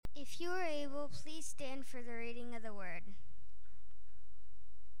you are able, please stand for the reading of the word.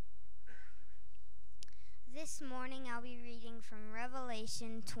 This morning I'll be reading from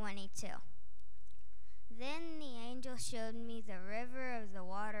Revelation 22. Then the angel showed me the river of the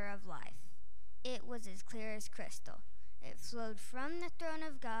water of life. It was as clear as crystal. It flowed from the throne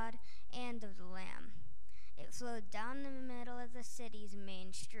of God and of the Lamb. It flowed down the middle of the city's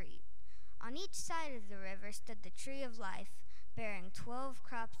main street. On each side of the river stood the tree of life, bearing 12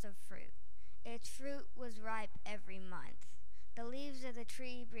 crops of fruit. Its fruit was ripe every month. The leaves of the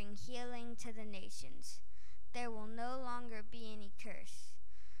tree bring healing to the nations. There will no longer be any curse.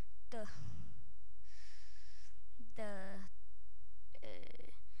 The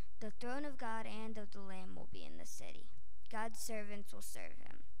throne of God and of the Lamb will be in the city. God's servants will serve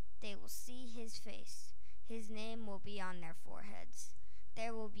him. They will see his face. His name will be on their foreheads.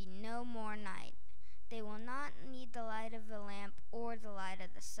 There will be no more night. They will not need the light of the lamp or the light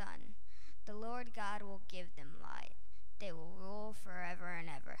of the sun. The Lord God will give them light. They will rule forever and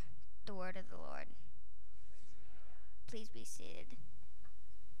ever. The word of the Lord. Please be seated.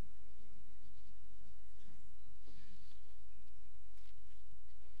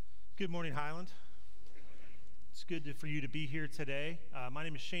 Good morning, Highland. It's good for you to be here today. My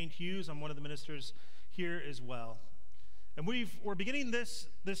name is Shane Hughes. I'm one of the ministers here as well. And we're beginning this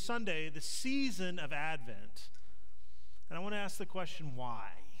Sunday, the season of Advent. And I want to ask the question, why?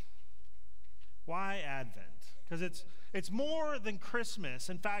 Why Advent? Because it's more than Christmas.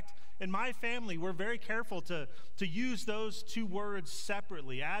 In fact, in my family, we're very careful to use those two words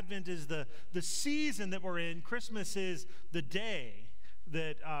separately. Advent is the season that we're in. Christmas is the day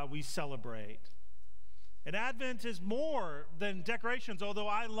that we celebrate. And Advent is more than decorations, although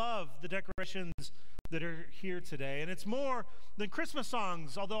I love the decorations that are here today. And it's more than Christmas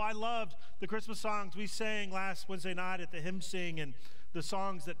songs, although I loved the Christmas songs we sang last Wednesday night at the hymn sing and the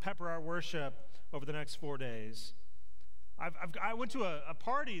songs that pepper our worship over the next 4 days. I went to a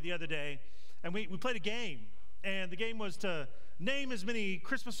party the other day, and we played a game. And the game was to name as many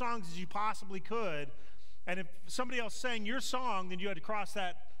Christmas songs as you possibly could. And if somebody else sang your song, then you had to cross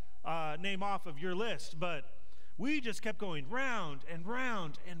that name off of your list. But we just kept going round and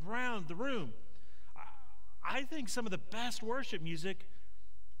round and round the room. I think some of the best worship music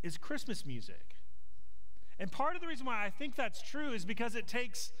is Christmas music. And part of the reason why I think that's true is because it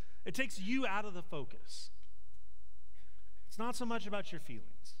takes you out of the focus. It's not so much about your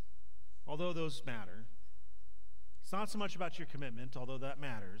feelings, although those matter. It's not so much about your commitment, although that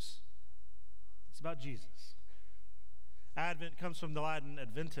matters. It's about Jesus. Advent comes from the Latin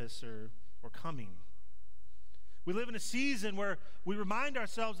adventus, or coming. We live in a season where we remind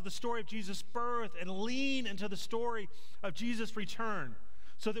ourselves of the story of Jesus' birth and lean into the story of Jesus' return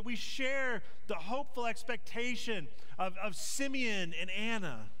so that we share the hopeful expectation of Simeon and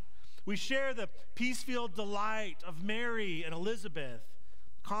Anna. We share the peace-filled delight of Mary and Elizabeth,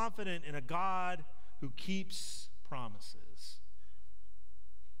 confident in a God who keeps promises.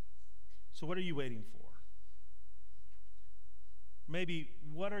 So what are you waiting for? Maybe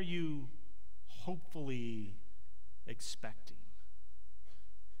what are you hopefully expecting?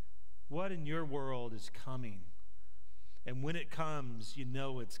 What in your world is coming? And when it comes, you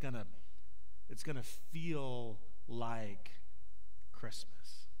know it's gonna feel like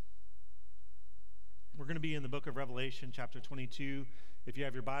Christmas. We're going to be in the book of Revelation, chapter 22. If you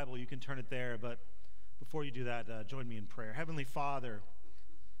have your Bible, you can turn it there. But before you do that, join me in prayer. Heavenly Father,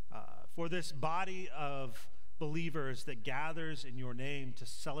 for this body of believers that gathers in your name to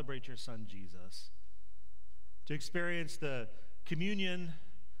celebrate your Son, Jesus, to experience the communion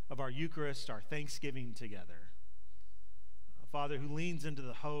of our Eucharist, our Thanksgiving together. Father, who leans into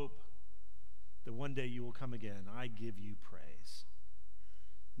the hope that one day you will come again, I give you praise.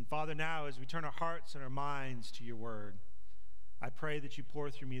 And Father, now as we turn our hearts and our minds to your word, I pray that you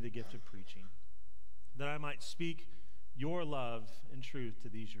pour through me the gift of preaching, that I might speak your love and truth to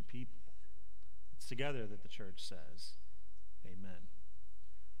these your people. It's together that the church says, amen.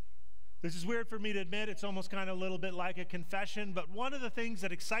 This is weird for me to admit. It's almost kind of a little bit like a confession, but one of the things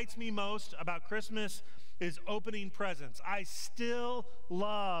that excites me most about Christmas is opening presents. I still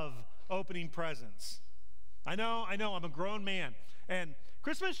love opening presents. I know, I'm a grown man. And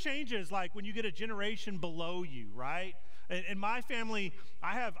Christmas changes like when you get a generation below you, right? In my family,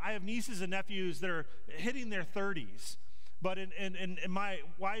 I have nieces and nephews that are hitting their 30s. But in my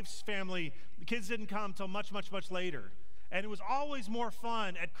wife's family, the kids didn't come till much, much, much later. And it was always more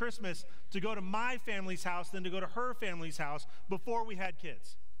fun at Christmas to go to my family's house than to go to her family's house before we had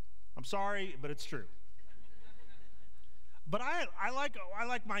kids. I'm sorry, but it's true. But I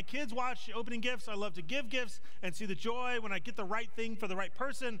like my kids watch opening gifts. I love to give gifts and see the joy when I get the right thing for the right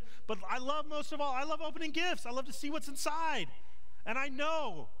person. But I love most of all, I love opening gifts. I love to see what's inside. And I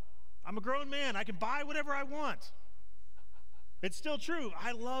know I'm a grown man. I can buy whatever I want. It's still true.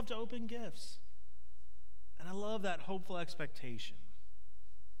 I love to open gifts. And I love that hopeful expectation.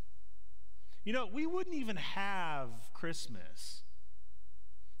 You know, we wouldn't even have Christmas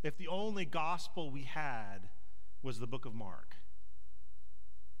if the only gospel we had was the book of Mark.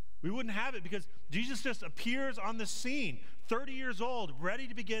 We wouldn't have it because Jesus just appears on the scene, 30 years old, ready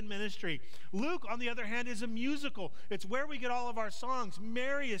to begin ministry. Luke, on the other hand, is a musical. It's where we get all of our songs.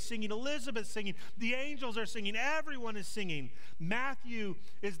 Mary is singing, Elizabeth is singing, the angels are singing, everyone is singing. Matthew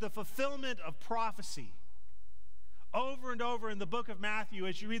is the fulfillment of prophecy. Over and over in the book of Matthew,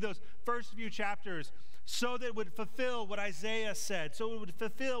 as you read those first few chapters, so that it would fulfill what Isaiah said, so it would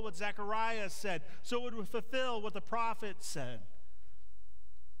fulfill what Zechariah said, so it would fulfill what the prophet said.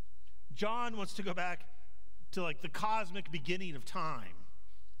 John wants to go back to like the cosmic beginning of time.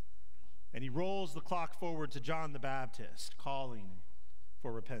 And he rolls the clock forward to John the Baptist, calling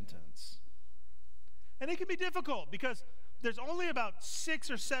for repentance. And it can be difficult because there's only about 6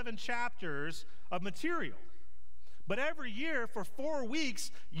 or 7 chapters of material. But every year, for 4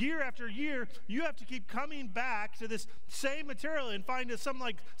 weeks, year after year, you have to keep coming back to this same material and find some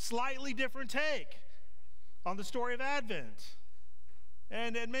like slightly different take on the story of Advent.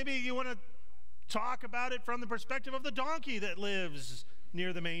 And maybe you want to talk about it from the perspective of the donkey that lives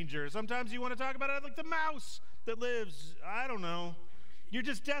near the manger. Sometimes you want to talk about it like the mouse that lives, I don't know. You're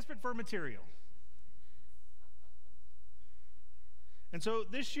just desperate for material. And so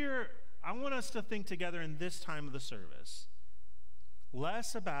this year, I want us to think together in this time of the service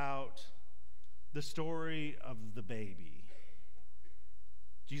less about the story of the baby,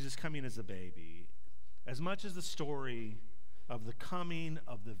 Jesus coming as a baby, as much as the story of the coming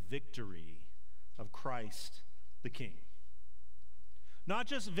of the victory of Christ the King. Not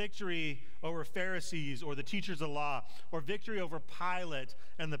just victory over Pharisees or the teachers of the law, or victory over Pilate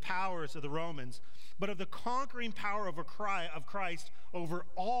and the powers of the Romans, but of the conquering power of Christ over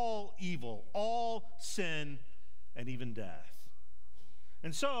all evil, all sin, and even death.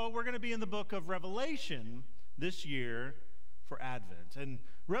 And so we're going to be in the book of Revelation this year for Advent. And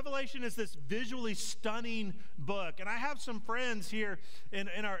Revelation is this visually stunning book. And I have some friends here in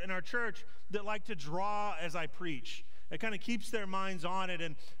our church that like to draw as I preach. It kind of keeps their minds on it.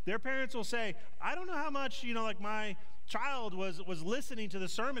 And their parents will say, I don't know how much, like my child was listening to the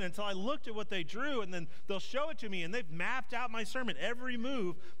sermon until I looked at what they drew, and then they'll show it to me, and they've mapped out my sermon. Every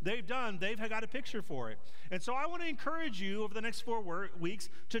move they've done, they've got a picture for it. And so I want to encourage you over the next 4 weeks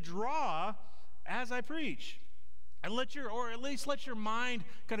to draw as I preach. And or at least let your mind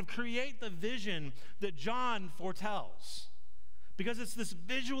kind of create the vision that John foretells. Because it's this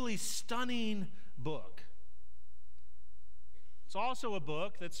visually stunning book. It's also a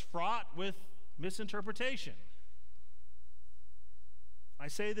book that's fraught with misinterpretation. I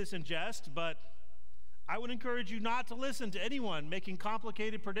say this in jest, but I would encourage you not to listen to anyone making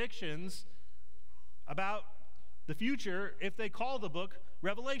complicated predictions about the future if they call the book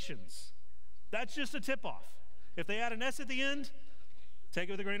Revelations. That's just a tip-off. If they add an S at the end, take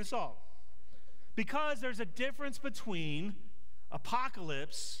it with a grain of salt. Because there's a difference between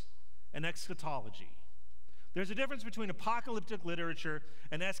apocalypse and eschatology. There's a difference between apocalyptic literature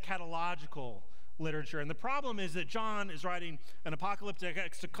and eschatological literature. And the problem is that John is writing an apocalyptic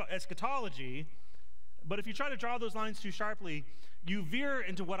eschatology, but if you try to draw those lines too sharply, you veer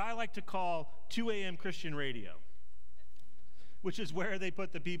into what I like to call 2 a.m. Christian radio, which is where they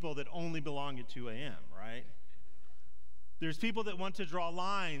put the people that only belong at 2 a.m., right? There's people that want to draw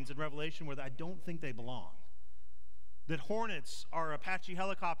lines in Revelation where I don't think they belong. That hornets are Apache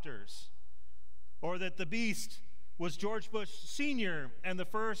helicopters, or that the beast was George Bush Sr. and the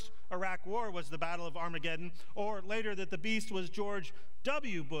first Iraq War was the Battle of Armageddon, or later that the beast was George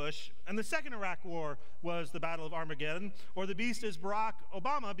W. Bush and the second Iraq War was the Battle of Armageddon, or the beast is Barack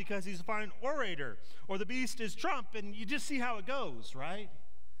Obama because he's a fine orator, or the beast is Trump, and you just see how it goes, right?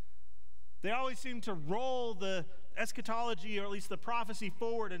 They always seem to roll the eschatology, or at least the prophecy,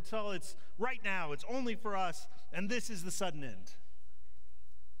 forward until it's right now, it's only for us, and this is the sudden end.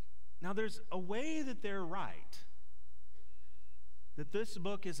 Now, there's a way that they're right, that this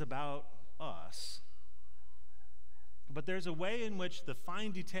book is about us, but there's a way in which the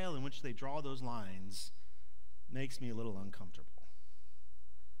fine detail in which they draw those lines makes me a little uncomfortable.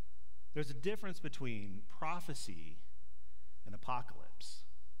 There's a difference between prophecy and apocalypse.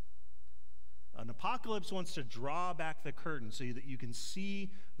 An apocalypse wants to draw back the curtain so that you can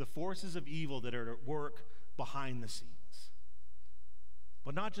see the forces of evil that are at work behind the scenes.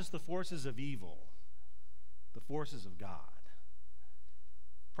 but not just the forces of evil, the forces of God.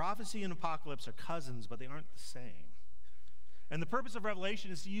 Prophecy and apocalypse are cousins, but they aren't the same. And the purpose of Revelation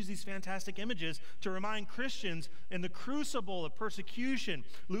is to use these fantastic images to remind Christians in the crucible of persecution,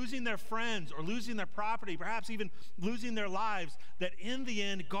 losing their friends or losing their property, perhaps even losing their lives, that in the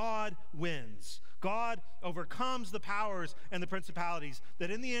end, God wins. God overcomes the powers and the principalities,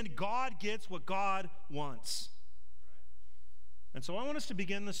 that in the end, God gets what God wants. And so I want us to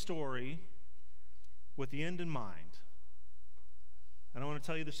begin the story with the end in mind. And I want to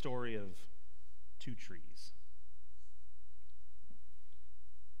tell you the story of two trees.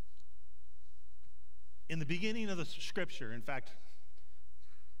 In the beginning of the scripture, in fact,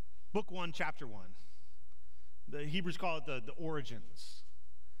 book 1, chapter 1, the Hebrews call it the origins,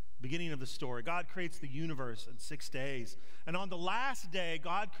 beginning of the story. God creates the universe in 6 days. And on the last day,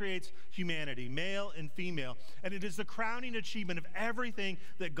 God creates humanity, male and female. And it is the crowning achievement of everything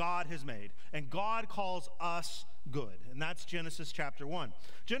that God has made. And God calls us good. And that's Genesis chapter 1.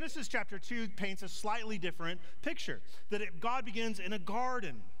 Genesis chapter 2 paints a slightly different picture, that God begins in a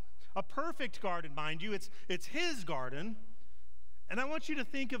garden. A perfect garden, mind you. It's his garden. And I want you to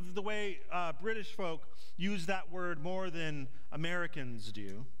think of the way British folk use that word more than Americans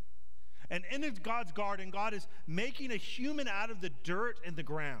do. And in God's garden, God is making a human out of the dirt and the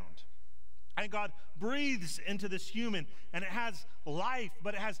ground. And God breathes into this human, and it has life,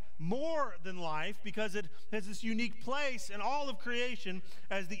 but it has more than life because it has this unique place in all of creation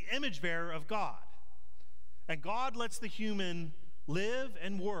as the image bearer of God. And God lets the human live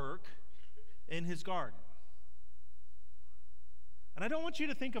and work in his garden. And I don't want you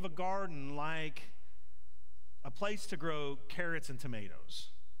to think of a garden like a place to grow carrots and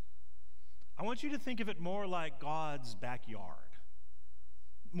tomatoes. I want you to think of it more like God's backyard,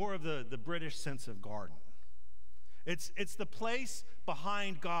 more of the British sense of garden. It's the place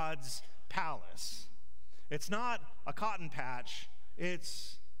behind God's palace. It's not a cotton patch,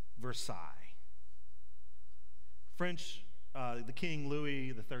 it's Versailles. French, the King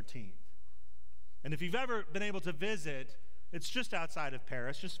Louis XIII. And if you've ever been able to visit, it's just outside of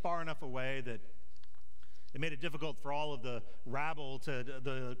Paris, just far enough away that it made it difficult for all of the rabble,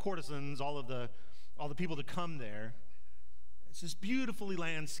 the courtesans, all the people to come there. It's just beautifully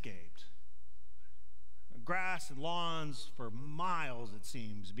landscaped. Grass and lawns for miles, it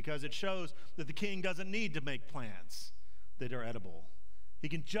seems, because it shows that the king doesn't need to make plants that are edible. He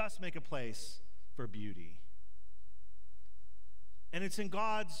can just make a place for beauty. And it's in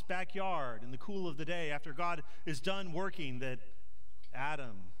God's backyard in the cool of the day, after God is done working, that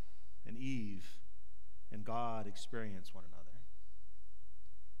Adam and Eve and God experience one another.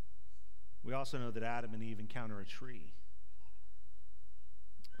 We also know that Adam and Eve encounter a tree.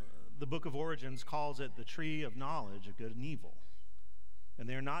 The book of Origins calls it the tree of knowledge of good and evil. And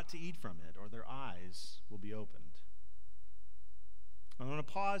they are not to eat from it, or their eyes will be opened. I'm going to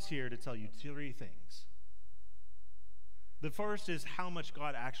pause here to tell you three things. The first is how much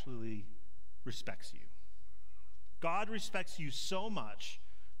God actually respects you. God respects you so much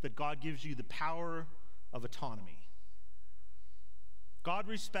that God gives you the power of autonomy. God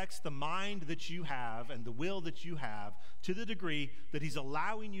respects the mind that you have and the will that you have to the degree that he's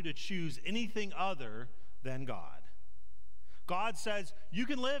allowing you to choose anything other than God. God says, you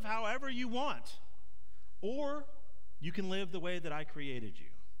can live however you want, or you can live the way that I created you.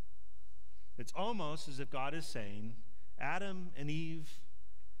 It's almost as if God is saying, Adam and Eve,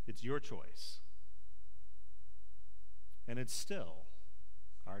 it's your choice. And it's still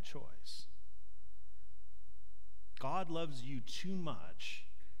our choice. God loves you too much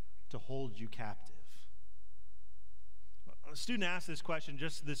to hold you captive. A student asked this question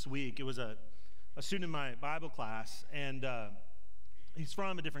just this week. It was a student in my Bible class, and he's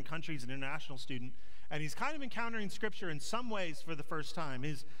from a different country. He's an international student, and he's kind of encountering Scripture in some ways for the first time.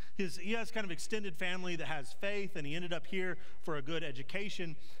 He has kind of extended family that has faith, and he ended up here for a good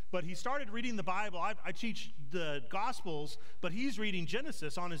education. But he started reading the Bible. I teach the Gospels, but he's reading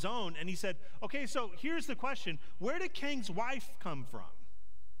Genesis on his own, and he said, okay, so here's the question. Where did Cain's wife come from?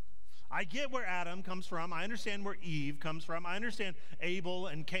 I get where Adam comes from. I understand where Eve comes from. I understand Abel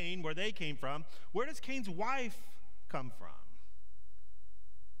and Cain, where they came from. Where does Cain's wife come from?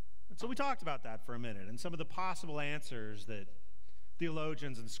 And so we talked about that for a minute and some of the possible answers that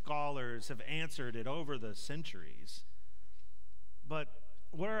theologians and scholars have answered it over the centuries. But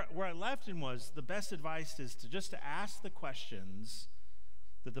where I left him was the best advice is to ask the questions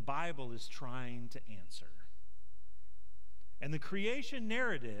that the Bible is trying to answer. And the creation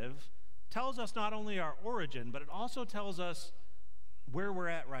narrative tells us not only our origin, but it also tells us where we're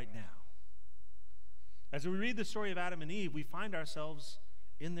at right now. As we read the story of Adam and Eve, we find ourselves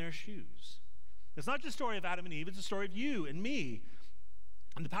in their shoes. It's not just a story of Adam and Eve, it's a story of you and me.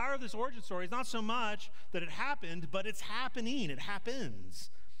 And the power of this origin story is not so much that it happened, but it's happening. It happens.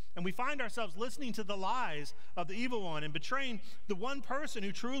 And we find ourselves listening to the lies of the evil one and betraying the one person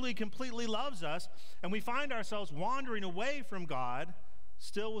who truly, completely loves us. And we find ourselves wandering away from God,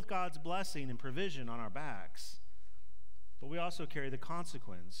 still with God's blessing and provision on our backs. But we also carry the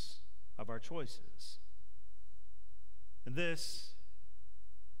consequence of our choices. And this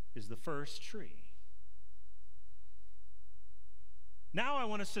is the first tree. Now I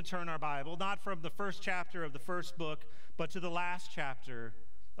want us to turn our Bible, not from the first chapter of the first book, but to the last chapter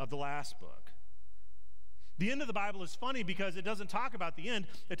of the last book. The end of the Bible is funny because it doesn't talk about the end,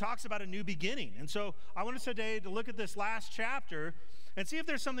 it talks about a new beginning. And so I want us today to look at this last chapter and see if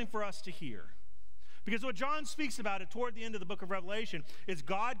there's something for us to hear. Because what John speaks about toward the end of the book of Revelation is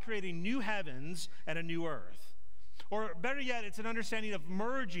God creating new heavens and a new earth. Or better yet, it's an understanding of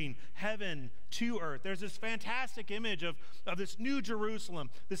merging heaven to earth. There's this fantastic image of this new Jerusalem,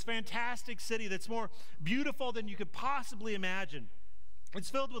 this fantastic city that's more beautiful than you could possibly imagine. It's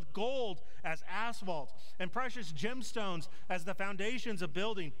filled with gold as asphalt and precious gemstones as the foundations of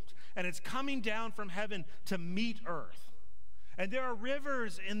buildings. And it's coming down from heaven to meet earth. And there are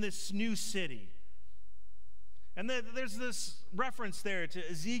rivers in this new city. And there's this reference there to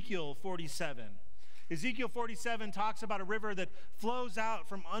Ezekiel 47. Ezekiel 47 talks about a river that flows out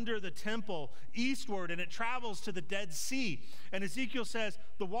from under the temple eastward, and it travels to the Dead Sea. And Ezekiel says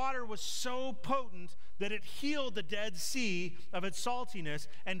the water was so potent that it healed the Dead Sea of its saltiness,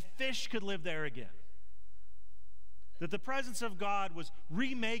 and fish could live there again. That the presence of God was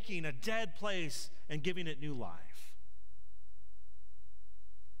remaking a dead place and giving it new life.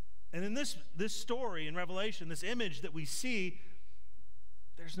 And in this story in Revelation, this image that we see,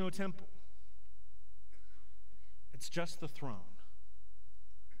 there's no temple. It's just the throne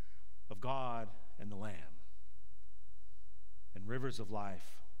of God and the Lamb. And rivers of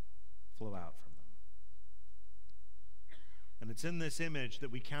life flow out from them. And it's in this image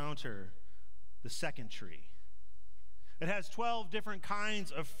that we counter the second tree. It has 12 different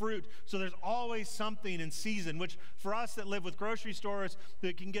kinds of fruit, so there's always something in season, which for us that live with grocery stores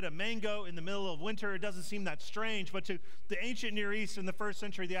that can get a mango in the middle of winter, it doesn't seem that strange. But to the ancient Near East in the first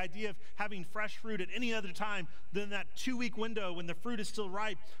century, the idea of having fresh fruit at any other time than that 2-week window when the fruit is still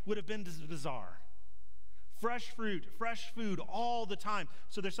ripe would have been bizarre. Fresh fruit, fresh food all the time.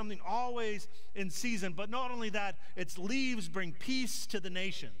 So there's something always in season. But not only that, its leaves bring peace to the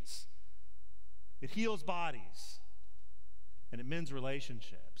nations. It heals bodies. And it mends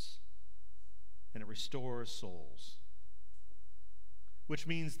relationships, and it restores souls, which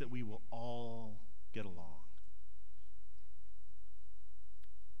means that we will all get along.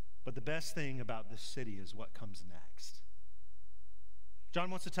 But the best thing about this city is what comes next. John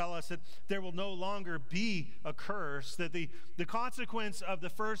wants to tell us that there will no longer be a curse, that the consequence of the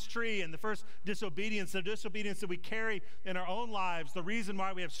first tree and the first disobedience, the disobedience that we carry in our own lives, the reason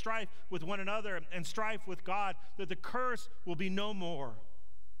why we have strife with one another and strife with God, that the curse will be no more.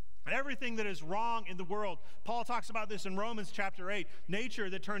 Everything that is wrong in the world, Paul talks about this in Romans chapter 8, nature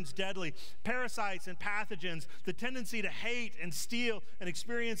that turns deadly, parasites and pathogens, the tendency to hate and steal and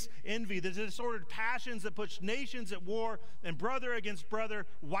experience envy, the disordered passions that push nations at war and brother against brother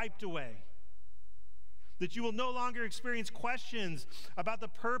wiped away. That you will no longer experience questions about the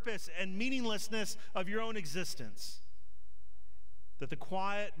purpose and meaninglessness of your own existence. That the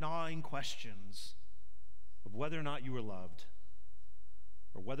quiet, gnawing questions of whether or not you are loved,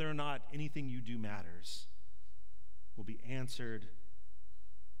 or whether or not anything you do matters, will be answered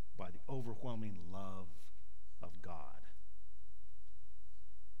by the overwhelming love of God.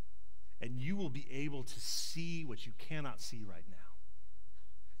 And you will be able to see what you cannot see right now.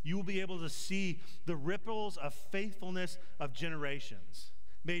 You will be able to see the ripples of faithfulness of generations,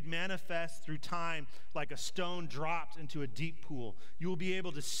 made manifest through time like a stone dropped into a deep pool. You will be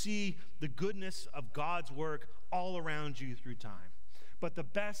able to see the goodness of God's work all around you through time. But the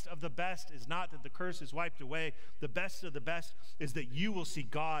best of the best is not that the curse is wiped away. The best of the best is that you will see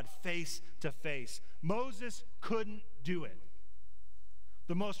God face to face. Moses couldn't do it.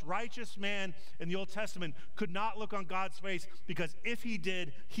 The most righteous man in the Old Testament could not look on God's face because if he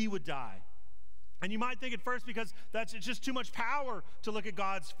did, he would die. And you might think at first because it's just too much power to look at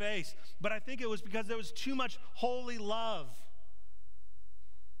God's face. But I think it was because there was too much holy love.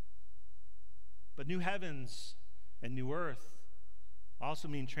 But new heavens and new earth also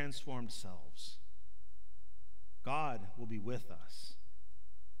mean transformed selves. God will be with us.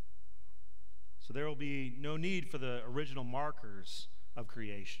 So there will be no need for the original markers of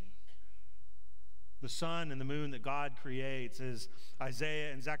creation. the sun and the moon that God creates, as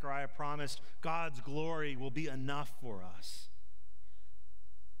Isaiah and Zechariah promised, God's glory will be enough for us.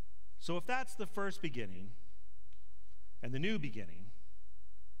 So if that's the first beginning and the new beginning,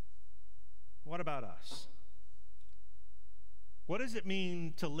 what about us? What does it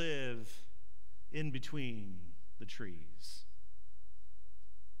mean to live in between the trees?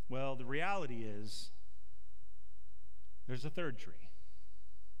 Well, the reality is there's a third tree,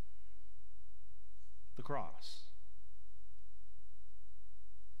 the cross.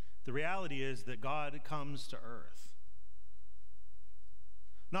 The reality is that God comes to earth,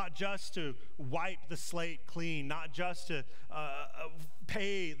 not just to wipe the slate clean, not just to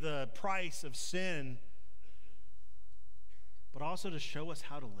pay the price of sin, but also to show us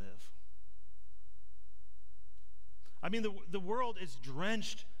how to live. I mean, the world is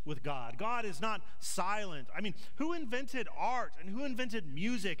drenched with God. God is not silent. I mean, who invented art, and who invented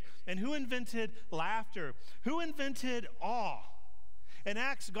music, and who invented laughter? Who invented awe? In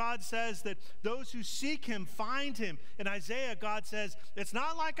Acts, God says that those who seek him find him. In Isaiah, God says, it's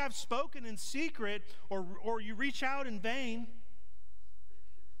not like I've spoken in secret or you reach out in vain.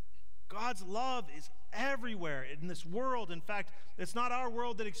 God's love is everywhere in this world. In fact, it's not our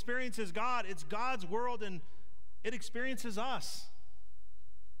world that experiences God. It's God's world, and it experiences us.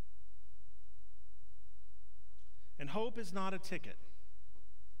 And hope is not a ticket.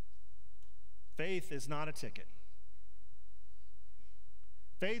 Faith is not a ticket.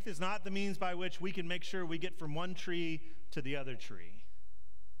 Faith is not the means by which we can make sure we get from one tree to the other tree.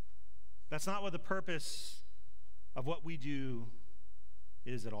 That's not what the purpose of what we do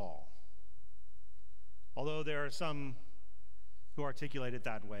is at all. Although there are some who articulate it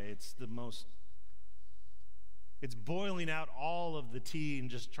that way. It's boiling out all of the tea and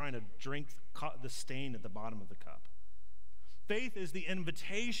just trying to drink the stain at the bottom of the cup. Faith is the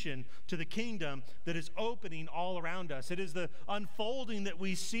invitation to the kingdom that is opening all around us. It is the unfolding that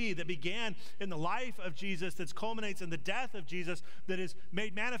we see that began in the life of Jesus, that culminates in the death of Jesus, that is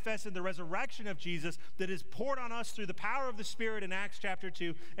made manifest in the resurrection of Jesus, that is poured on us through the power of the Spirit in Acts chapter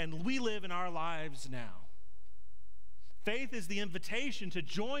 2, and we live in our lives now. Faith is the invitation to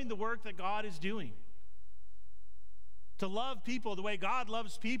join the work that God is doing, to love people the way God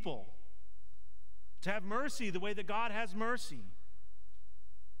loves people, to have mercy the way that God has mercy.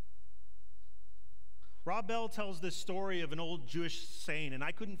 Rob Bell tells this story of an old Jewish saying, and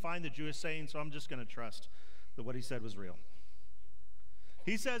I couldn't find the Jewish saying, so I'm just going to trust that what he said was real.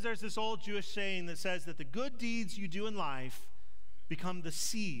 He says there's this old Jewish saying that says that the good deeds you do in life become the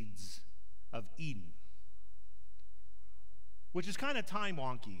seeds of Eden, which is kind of time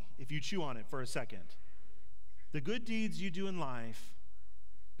wonky if you chew on it for a second. The good deeds you do in life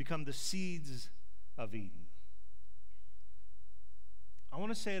become the seeds of Eden. I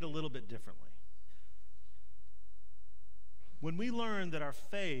want to say it a little bit differently. When we learn that our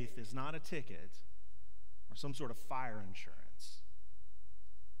faith is not a ticket or some sort of fire insurance,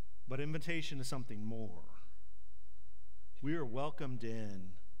 but invitation to something more, we are welcomed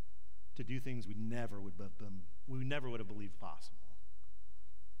in to do things we never would have believed possible.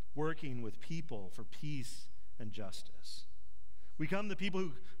 Working with people for peace and justice. We come the people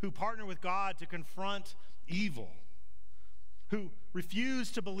who partner with God to confront evil, who refuse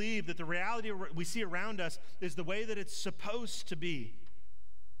to believe that the reality we see around us is the way that it's supposed to be,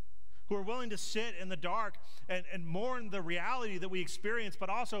 who are willing to sit in the dark and mourn the reality that we experience, but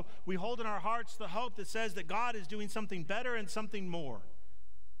also we hold in our hearts the hope that says that God is doing something better and something more.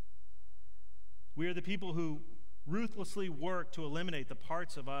 We are the people who ruthlessly work to eliminate the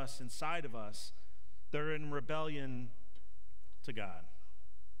parts of us inside of us that are in rebellion to God.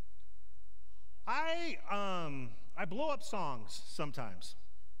 I blow up songs sometimes.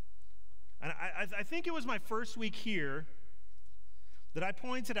 And I think it was my first week here that I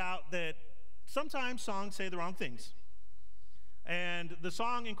pointed out that sometimes songs say the wrong things. And the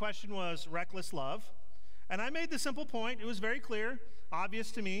song in question was Reckless Love. And I made the simple point, it was very clear,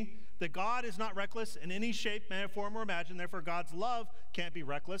 obvious to me, that God is not reckless in any shape, manner, form, or imagine. Therefore, God's love can't be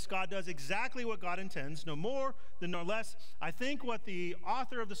reckless. God does exactly what God intends, no more than no less. I think what the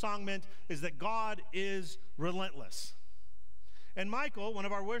author of the song meant is that God is relentless. And Michael, one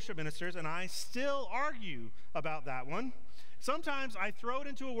of our worship ministers, and I still argue about that one. Sometimes I throw it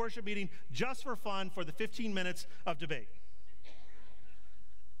into a worship meeting just for fun for the 15 minutes of debate.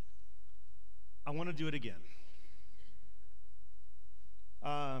 I want to do it again.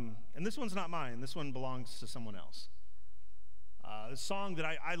 And this one's not mine. This one belongs to someone else. A song that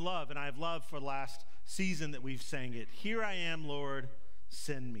I love, and I have loved for the last season that we've sang it. Here I am, Lord,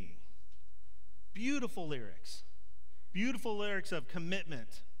 send me. Beautiful lyrics. Beautiful lyrics of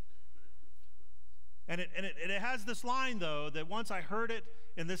commitment. And it has this line, though, that once I heard it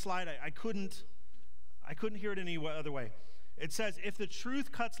in this light, I couldn't hear it any other way. It says, if the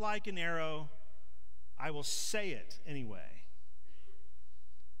truth cuts like an arrow, I will say it anyway.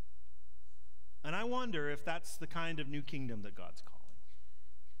 And I wonder if that's the kind of new kingdom that God's calling.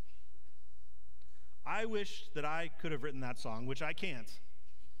 I wish that I could have written that song, which I can't.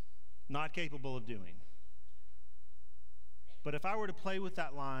 Not capable of doing. But if I were to play with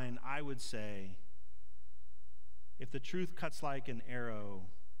that line, I would say, if the truth cuts like an arrow,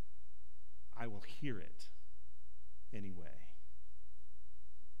 I will hear it anyway.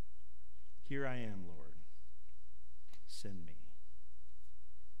 Here I am, Lord. Send me.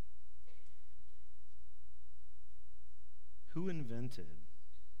 Who invented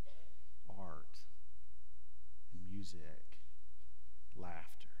art, music,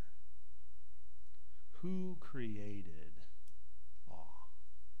 laughter? Who created awe?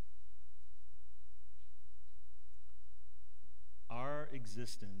 Our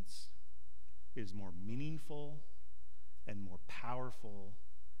existence is more meaningful and more powerful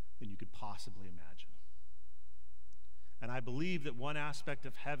than you could possibly imagine. And I believe that one aspect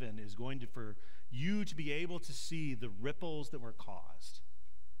of heaven is going to, for you to be able to see the ripples that were caused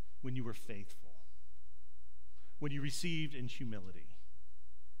when you were faithful, when you received in humility,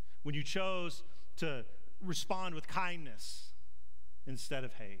 when you chose to respond with kindness instead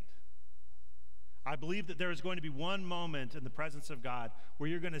of hate. I believe that there is going to be one moment in the presence of God where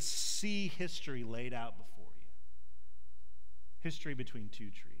you're going to see history laid out before you. History between two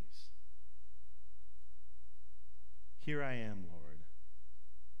trees. Here I am, Lord.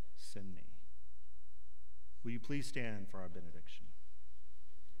 Send me. Will you please stand for our benediction?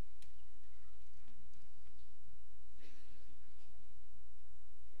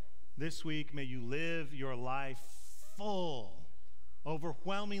 This week, may you live your life full,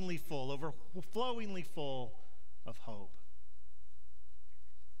 overwhelmingly full, overflowingly full of hope.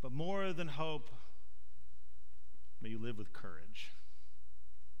 But more than hope, may you live with courage.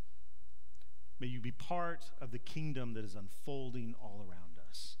 May you be part of the kingdom that is unfolding all around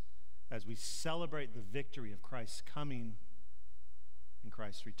us as we celebrate the victory of Christ's coming and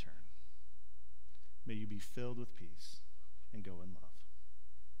Christ's return. May you be filled with peace.